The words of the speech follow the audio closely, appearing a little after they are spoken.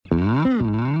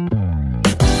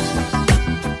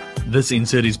This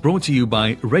insert is brought to you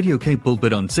by Radio Cape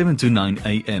Pulpit on 7 to 9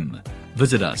 a.m.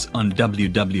 Visit us on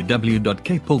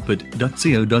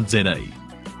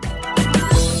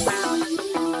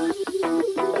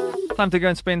www.capepulpit.co.za. Time to go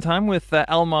and spend time with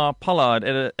Elma Pollard,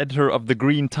 editor of The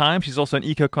Green Time. She's also an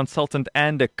eco-consultant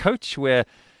and a coach. We're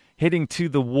heading to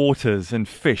the waters and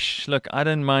fish. Look, I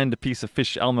don't mind a piece of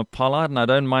fish, Elma Pollard, and I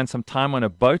don't mind some time on a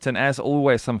boat, and as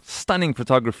always, some stunning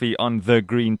photography on The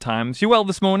Green Times. You well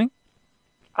this morning?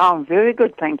 Oh, very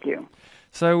good, thank you.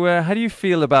 So how do you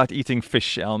feel about eating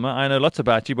fish, Elma? I know lots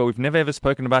about you, but we've never ever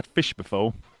spoken about fish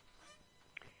before.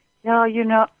 Yeah,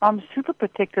 I'm super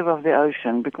protective of the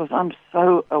ocean because I'm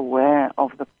so aware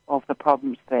of the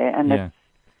problems there, and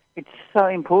it's so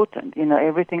important.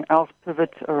 Everything else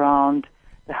pivots around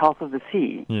the health of the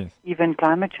sea. Yes. Even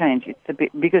climate change, it's the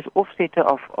biggest offsetter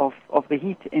of the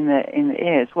heat in the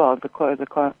air as well, the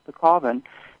carbon.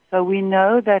 So we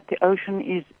know that the ocean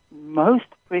is most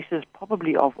precious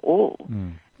probably of all.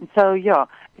 And so,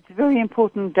 it's very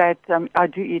important that I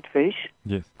do eat fish.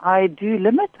 Yes. I do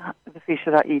limit the fish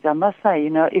that I eat. I must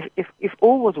say, if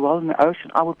all was well in the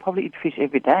ocean, I would probably eat fish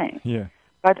every day. Yeah.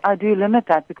 But I do limit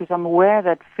that because I'm aware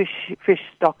that fish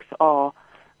stocks are,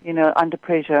 under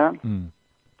pressure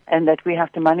and that we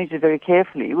have to manage it very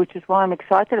carefully, which is why I'm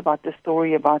excited about the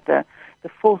story about the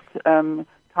fourth time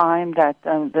that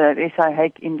the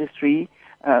Hake industry,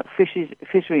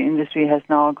 fishery industry has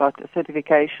now got a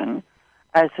certification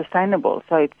as sustainable.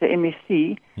 So it's the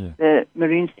MSC, the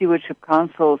Marine Stewardship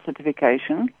Council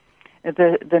certification.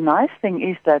 The nice thing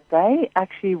is that they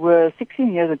actually were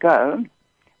 16 years ago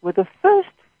were the first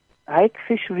hake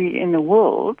fishery in the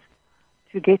world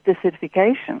to get the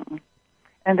certification.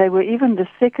 And they were even the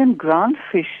second ground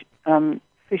fish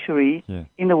fishery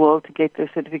in the world to get the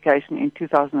certification in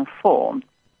 2004.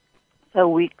 So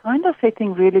we're kind of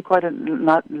setting really quite a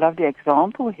lovely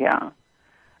example here.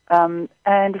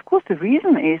 And, of course, the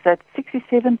reason is that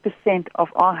 67% of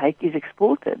our hake is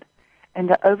exported. And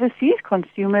the overseas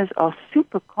consumers are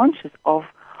super conscious of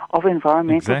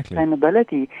environmental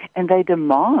sustainability. And they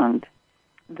demand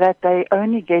that they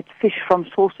only get fish from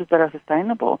sources that are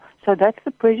sustainable. So that's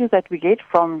the pressure that we get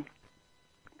from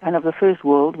kind of the first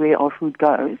world where our food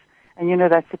goes. And,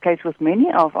 that's the case with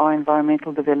many of our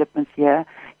environmental developments here.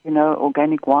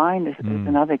 Organic wine is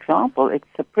another example. It's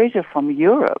a pressure from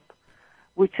Europe,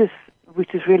 which is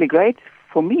really great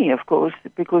for me, of course,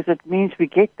 because it means we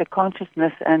get the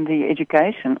consciousness and the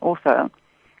education also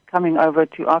coming over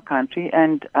to our country,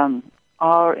 and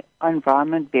our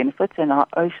environment benefits and our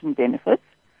ocean benefits.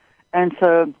 And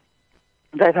so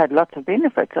they've had lots of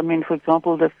benefits. I mean, for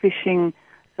example, the fishing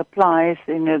supplies,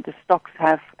 the stocks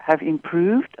have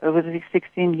improved over the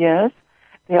 16 years.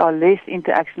 There are less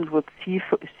interactions with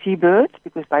seabirds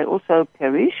because they also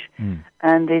perish,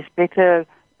 and there's better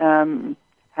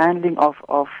handling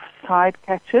of side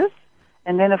catches.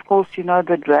 And then, of course,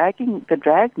 the drag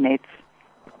nets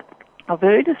are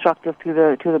very destructive to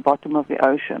the bottom of the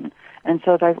ocean. And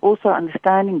so they've also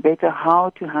understanding better how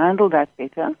to handle that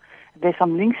better. There's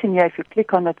some links in here. If you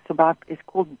click on it, it's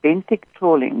called benthic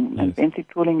trawling. Yes. And benthic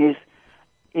trawling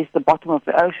is the bottom of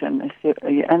the ocean.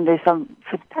 And there's some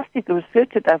fantastic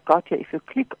research that I've got here. If you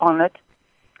click on it,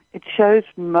 it shows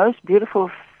most beautiful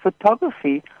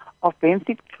photography of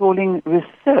benthic trawling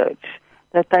research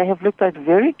that they have looked at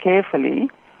very carefully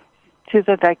so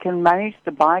that they can manage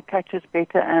the bycatches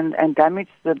better and damage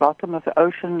the bottom of the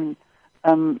ocean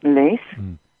less.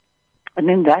 And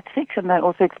in that section, they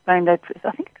also explain that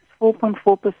I think it's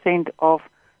 4.4% of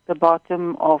the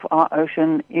bottom of our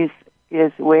ocean is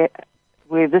where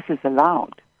this is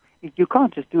allowed. You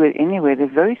can't just do it anywhere. There are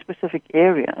very specific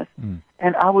areas.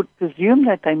 And I would presume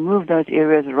that they move those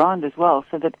areas around as well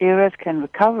so that areas can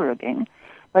recover again.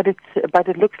 But it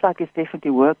looks like it's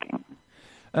definitely working.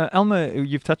 Elma,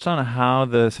 you've touched on how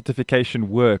the certification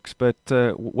works, but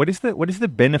what is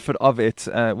the benefit of it?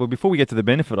 Well, before we get to the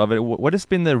benefit of it, what has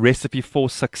been the recipe for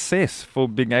success for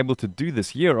being able to do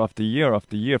this year after year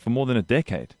after year for more than a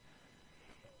decade?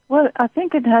 Well, I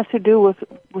think it has to do with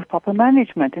proper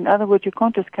management. In other words, you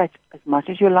can't just catch as much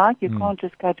as you like. You can't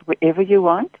just catch wherever you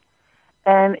want.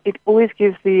 And it always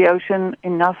gives the ocean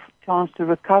enough chance to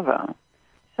recover.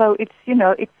 So it's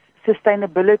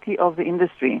sustainability of the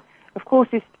industry. Of course,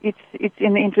 it's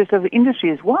in the interest of the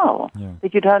industry as well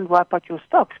that you don't wipe out your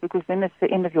stocks because then it's the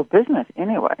end of your business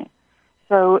anyway.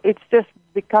 So it's just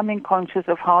becoming conscious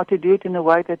of how to do it in a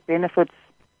way that benefits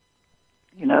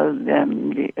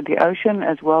the ocean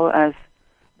as well as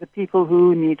the people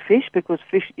who need fish, because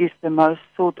fish is the most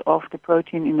sought after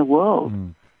protein in the world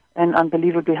and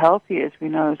unbelievably healthy, as we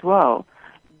know as well.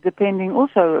 depending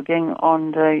also again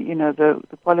on the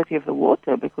quality of the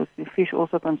water, because the fish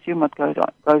also consume what goes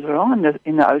around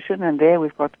in the ocean, and there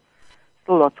we've got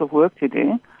still lots of work to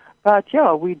do. But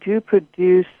yeah, we do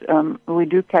catch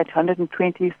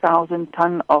 120,000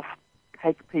 ton of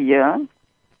hake per year,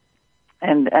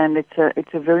 and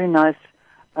it's a very nice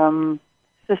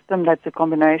system that's a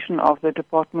combination of the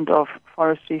Department of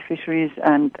Forestry, Fisheries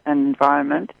and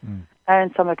Environment,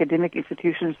 and some academic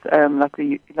institutions like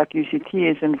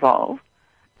UCT is involved.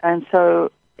 And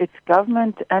so it's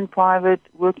government and private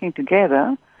working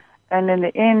together, and in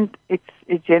the end it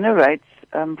generates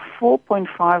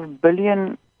 4.5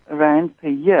 billion rand per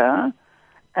year,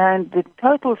 and the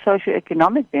total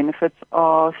socio-economic benefits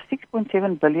are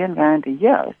 6.7 billion rand a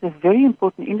year. It's a very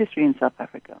important industry in South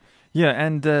Africa. Yeah,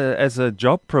 and as a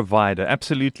job provider,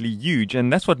 absolutely huge.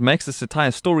 And that's what makes this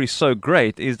entire story so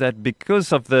great, is that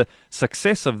because of the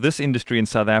success of this industry in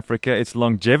South Africa, its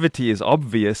longevity is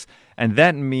obvious, and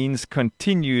that means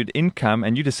continued income,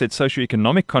 and you just said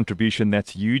socio-economic contribution,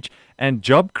 that's huge, and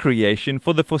job creation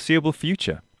for the foreseeable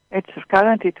future. It's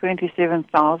currently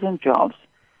 27,000 jobs,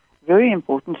 very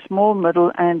important, small, middle,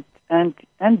 and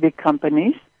big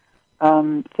companies.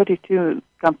 32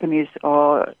 companies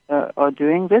are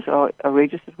doing this, are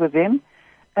registered with them,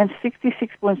 and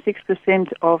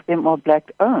 66.6% of them are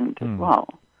black-owned as well.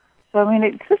 So, I mean,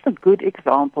 it's just a good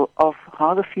example of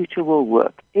how the future will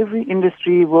work. Every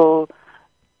industry will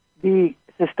be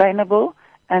sustainable,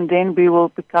 and then we will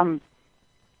become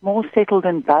more settled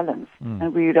and balanced,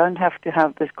 and we don't have to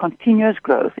have this continuous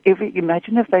growth.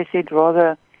 Imagine if they said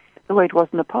rather the way it was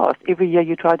in the past. Every year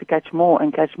you try to catch more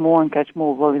and catch more and catch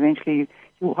more. Well, eventually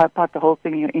you wipe out the whole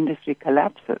thing and your industry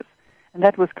collapses. And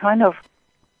that was kind of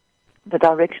the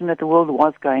direction that the world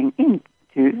was going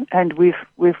into, and we've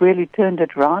really turned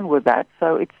it around with that.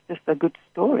 So it's just a good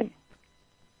story.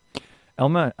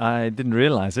 Elma, I didn't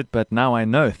realize it, but now I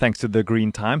know, thanks to the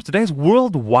Green Times. Today's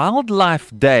World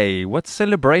Wildlife Day. What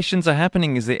celebrations are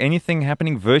happening? Is there anything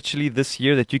happening virtually this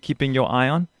year that you're keeping your eye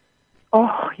on?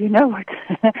 Oh, you know what?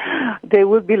 There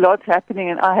will be lots happening,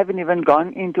 and I haven't even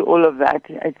gone into all of that.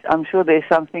 I'm sure there's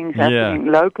some things happening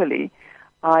locally.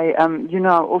 I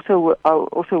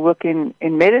also work in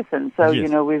medicine, so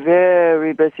we're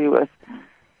very busy with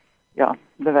the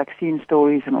vaccine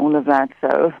stories and all of that.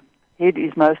 So head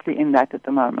is mostly in that at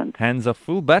the moment. Hands are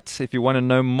full, but if you want to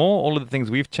know more, all of the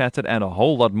things we've chatted and a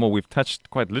whole lot more, we've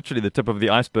touched quite literally the tip of the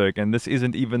iceberg, and this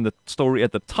isn't even the story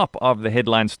at the top of the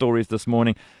headline stories this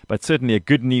morning, but certainly a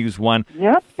good news one.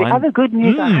 Yep. The other good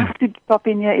news I have to pop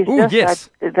in here is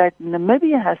that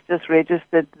Namibia has just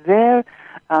registered their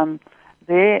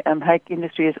hake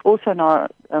industry is also now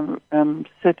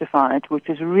certified, which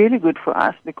is really good for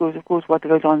us because, of course, what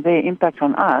goes on there impacts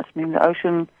on us. I mean, the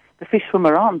ocean, the fish swim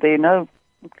around. There are no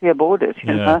clear borders,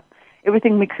 you know.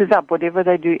 Everything mixes up. Whatever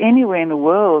they do anywhere in the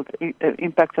world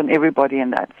impacts on everybody,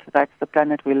 and that's the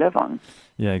planet we live on.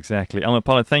 Yeah, exactly. Elma,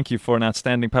 Pollard, thank you for an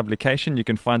outstanding publication. You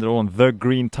can find it all on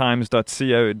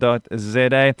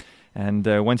thegreentimes.co.za. And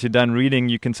once you're done reading,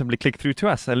 you can simply click through to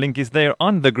us. A link is there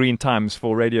on the Green Times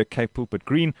for Radio Cape Pulpit,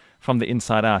 green from the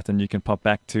inside out. And you can pop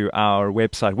back to our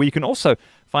website, where you can also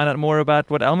find out more about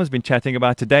what Elma's been chatting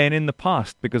about today and in the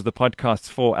past, because the podcasts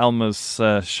for Elma's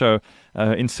show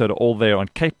insert all there on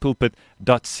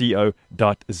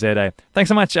capepulpit.co.za. Thanks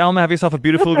so much, Elma. Have yourself a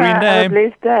beautiful green day. Have a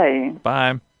blessed day.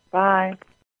 Bye. Bye.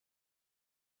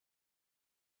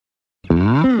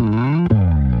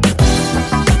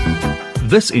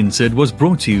 This insert was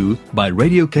brought to you by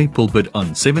Radio Cape Pulpit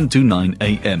on 7 to 9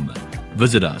 a.m.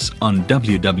 Visit us on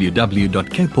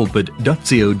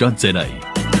www.capepulpit.co.za.